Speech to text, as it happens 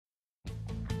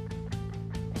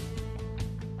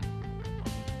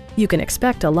You can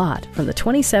expect a lot from the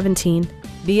 2017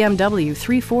 BMW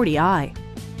 340i.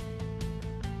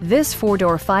 This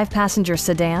four-door, five-passenger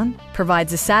sedan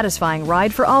provides a satisfying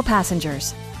ride for all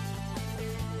passengers.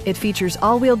 It features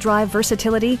all-wheel drive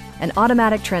versatility, an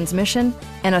automatic transmission,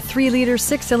 and a 3-liter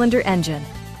six-cylinder engine.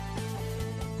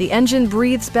 The engine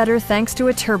breathes better thanks to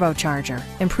a turbocharger,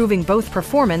 improving both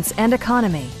performance and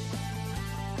economy.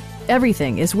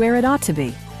 Everything is where it ought to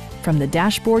be, from the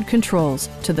dashboard controls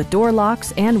to the door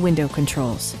locks and window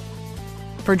controls.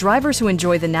 For drivers who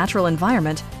enjoy the natural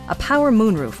environment, a power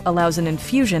moonroof allows an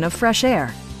infusion of fresh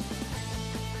air.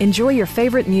 Enjoy your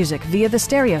favorite music via the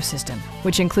stereo system,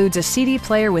 which includes a CD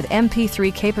player with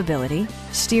MP3 capability,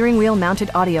 steering wheel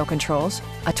mounted audio controls,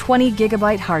 a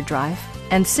 20-gigabyte hard drive,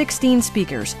 and 16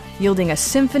 speakers, yielding a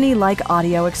symphony-like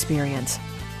audio experience.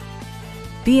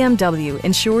 BMW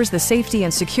ensures the safety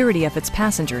and security of its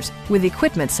passengers with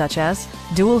equipment such as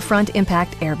dual front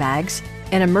impact airbags,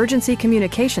 an emergency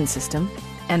communication system,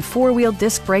 and four-wheel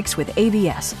disc brakes with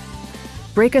ABS.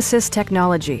 Brake Assist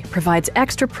technology provides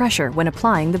extra pressure when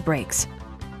applying the brakes.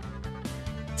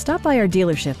 Stop by our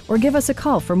dealership or give us a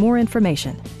call for more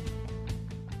information.